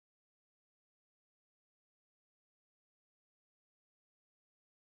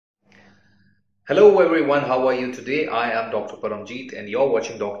Hello everyone, how are you today? I am Dr. Paramjeet and you're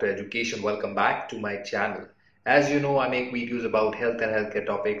watching Dr. Education. Welcome back to my channel. As you know, I make videos about health and healthcare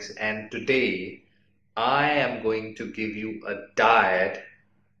topics, and today I am going to give you a diet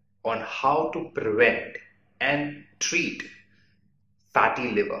on how to prevent and treat fatty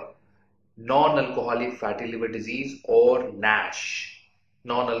liver, non-alcoholic fatty liver disease, or NASH,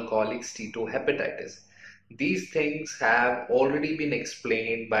 non-alcoholic steatohepatitis. These things have already been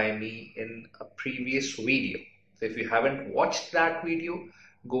explained by me in a previous video. So if you haven't watched that video,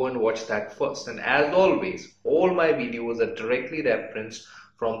 go and watch that first. And as always, all my videos are directly referenced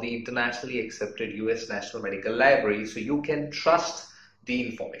from the internationally accepted US National Medical Library, so you can trust the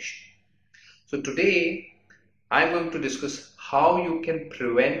information. So today I'm going to discuss how you can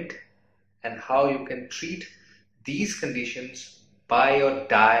prevent and how you can treat these conditions by your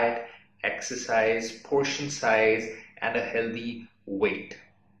diet, exercise, portion size, and a healthy weight.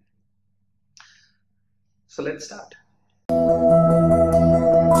 So let's start.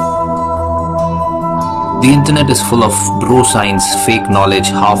 The internet is full of bro science, fake knowledge,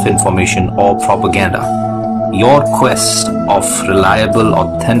 half information, or propaganda. Your quest of reliable,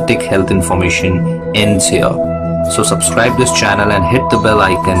 authentic health information ends here. So subscribe this channel and hit the bell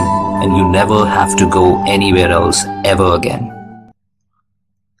icon, and you never have to go anywhere else ever again.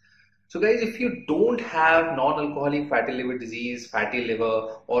 So guys, if you don't have non-alcoholic fatty liver disease, fatty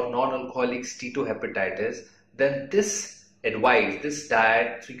liver, or non-alcoholic steatohepatitis, then this advice, this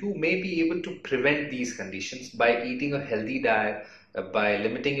diet, so you may be able to prevent these conditions by eating a healthy diet, by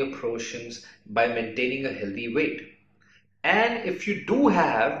limiting your portions, by maintaining a healthy weight. And if you do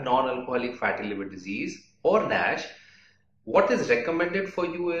have non-alcoholic fatty liver disease or NASH, what is recommended for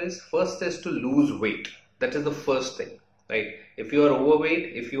you is first is to lose weight. That is the first thing, right? If you are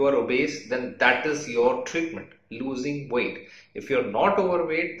overweight, if you are obese, then that is your treatment, losing weight. If you're not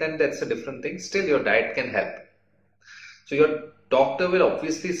overweight, then that's a different thing. Still, your diet can help. So your doctor will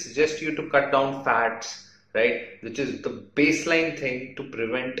obviously suggest you to cut down fats, right? Which is the baseline thing to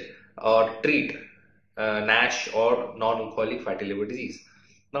prevent or treat NASH or non-alcoholic fatty liver disease.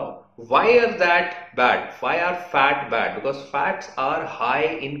 Now, why are that bad? Why are fat bad? Because fats are high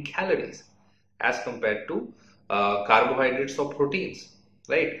in calories as compared to carbohydrates or proteins,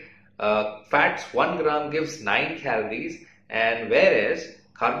 right? Fats, 1 gram gives 9 calories, and whereas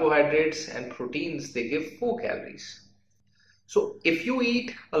carbohydrates and proteins, they give 4 calories. So if you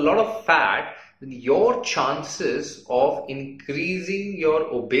eat a lot of fat, then your chances of increasing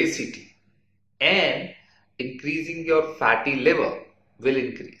your obesity and increasing your fatty liver will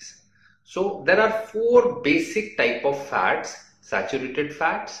increase. So there are 4 basic type of fats. Saturated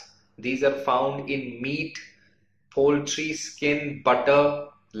fats, these are found in meat, poultry, skin, butter,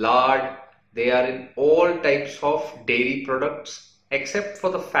 lard. They are in all types of dairy products except for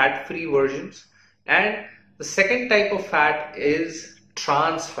the fat-free versions. And the second type of fat is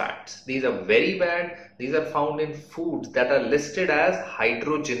trans fats. These are very bad. These are found in foods that are listed as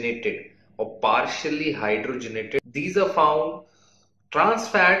hydrogenated or partially hydrogenated. These are found, trans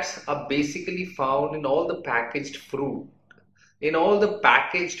fats are basically found in all the packaged fruit, in all the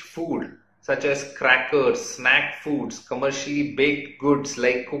packaged food such as crackers, snack foods, commercially baked goods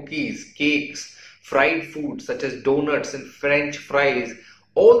like cookies, cakes, fried foods such as donuts and French fries.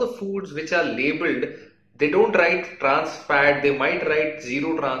 All the foods which are labeled, they don't write trans fat, they might write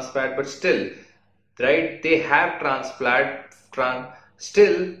zero trans fat, but still, right, they have trans fat,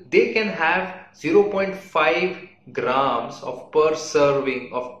 still they can have 0.5 grams of per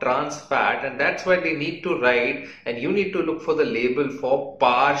serving of trans fat, and that's why they need to write, and you need to look for the label for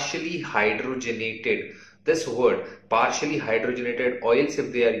partially hydrogenated. This word, partially hydrogenated oils,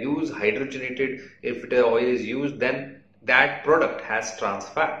 if they are used, hydrogenated, if the oil is used, then that product has trans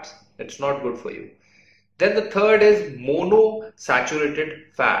fats. It's not good for you. Then the third is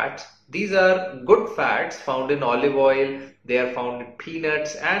monosaturated fats. These are good fats found in olive oil, they are found in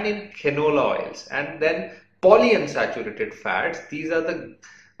peanuts and in canola oils. And then polyunsaturated fats, these are the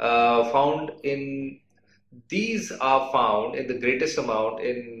these are found in the greatest amount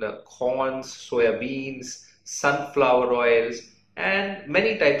in corns, soybeans, sunflower oils, and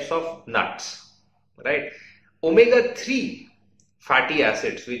many types of nuts, right? Omega-3 fatty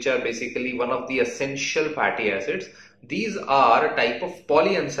acids, which are basically one of the essential fatty acids, these are a type of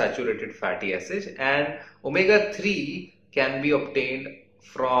polyunsaturated fatty acids, and omega-3 can be obtained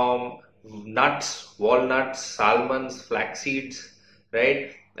from nuts, walnuts, almonds, flax seeds,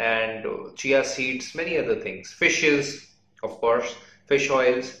 right, and chia seeds, many other things, fishes, of course, fish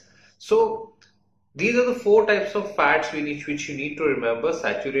oils. So these are the 4 types of fats which you need to remember: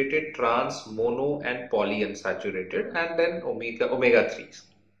 saturated, trans, mono, and polyunsaturated, and then omega 3s.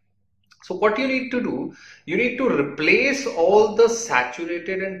 So what you need to do, you need to replace all the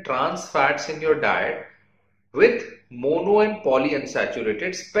saturated and trans fats in your diet with mono and polyunsaturated,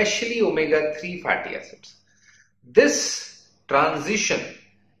 especially omega-3 fatty acids. This transition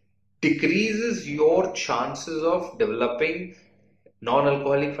decreases your chances of developing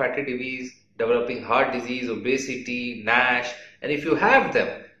non-alcoholic fatty disease, developing heart disease, obesity, NASH, and if you have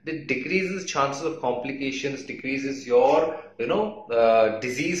them, it decreases chances of complications, decreases your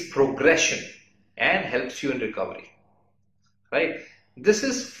disease progression, and helps you in recovery. Right? This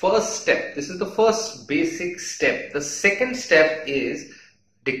is first step. This is the first basic step. The second step is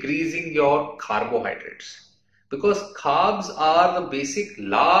decreasing your carbohydrates, because carbs are the basic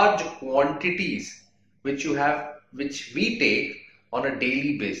large quantities which we take on a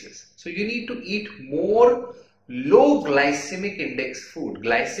daily basis. So you need to eat more low glycemic index food.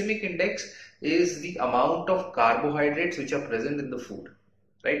 Glycemic index is the amount of carbohydrates which are present in the food,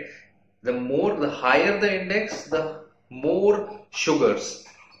 right? The higher the index, the more sugars.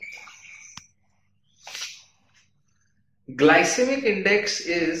 Glycemic index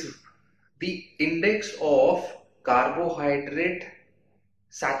is the index of carbohydrate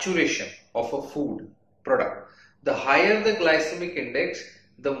saturation of a food product. The higher the glycemic index,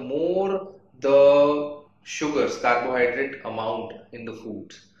 the more the sugars, carbohydrate amount in the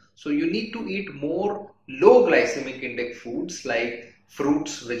foods. So you need to eat more low glycemic index foods like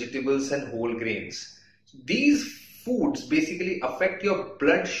fruits, vegetables and whole grains. These foods basically affect your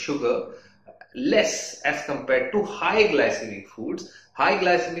blood sugar less as compared to high glycemic foods. High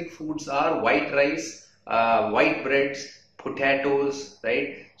glycemic foods are white rice, white breads, potatoes,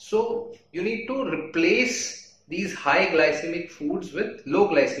 right? So you need to replace these high glycemic foods with low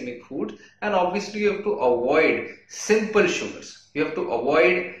glycemic foods, and obviously you have to avoid simple sugars. You have to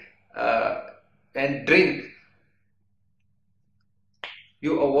avoid and drink.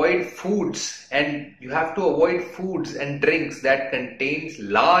 You avoid foods, and you have to avoid foods and drinks that contains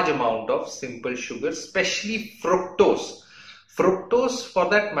large amount of simple sugar, especially fructose. Fructose, for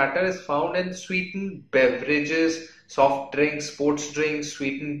that matter, is found in sweetened beverages, soft drinks, sports drinks,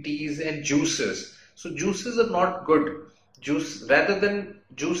 sweetened teas and juices. So juices are not good. Rather than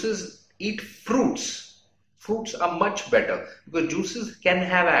juices, eat fruits. Fruits are much better because juices can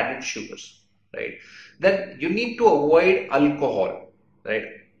have added sugars, right? Then you need to avoid alcohol. Right?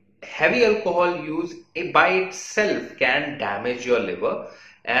 Heavy alcohol use by itself can damage your liver,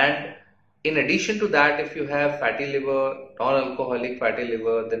 and in addition to that, if you have fatty liver, non-alcoholic fatty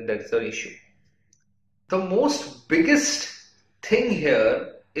liver, then that's an issue. The most biggest thing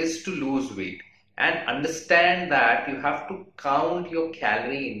here is to lose weight, and understand that you have to count your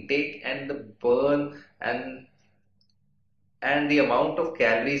calorie intake and the burn and the amount of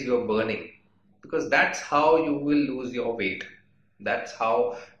calories you're burning, because that's how you will lose your weight. That's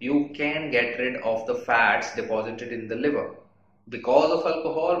how you can get rid of the fats deposited in the liver because of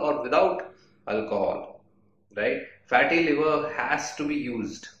alcohol or without alcohol, right? Fatty liver has to be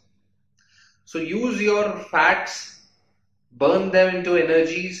used. So use your fats, burn them into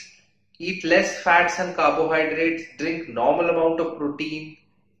energies, eat less fats and carbohydrates, drink normal amount of protein,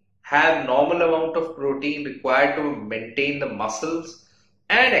 have normal amount of protein required to maintain the muscles,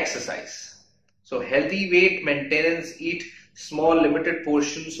 and exercise. So healthy weight maintenance, eat small limited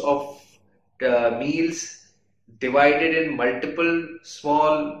portions of meals divided in multiple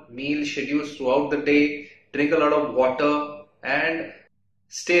small meal schedules throughout the day, drink a lot of water, and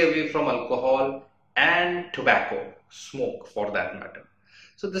stay away from alcohol and tobacco, smoke for that matter.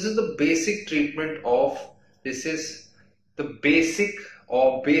 So this is the basic treatment of, this is the basic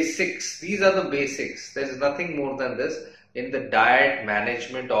or basics. These are the basics. There is nothing more than this in the diet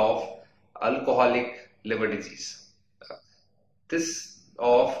management of alcoholic liver disease. This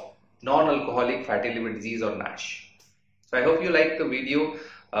of non-alcoholic fatty liver disease or NASH. So I hope you liked the video.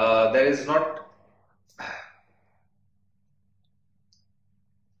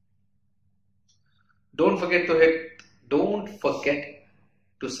 Don't forget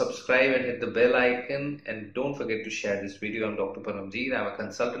to subscribe and hit the bell icon, and don't forget to share this video. I'm Dr. Paramjeet. I'm a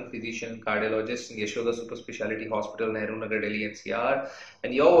consultant physician and cardiologist in Yashoda Super Speciality Hospital, Nehru Nagar, Delhi NCR,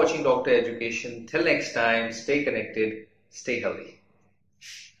 and you're watching Doctor Education. Till next time, stay connected, stay healthy.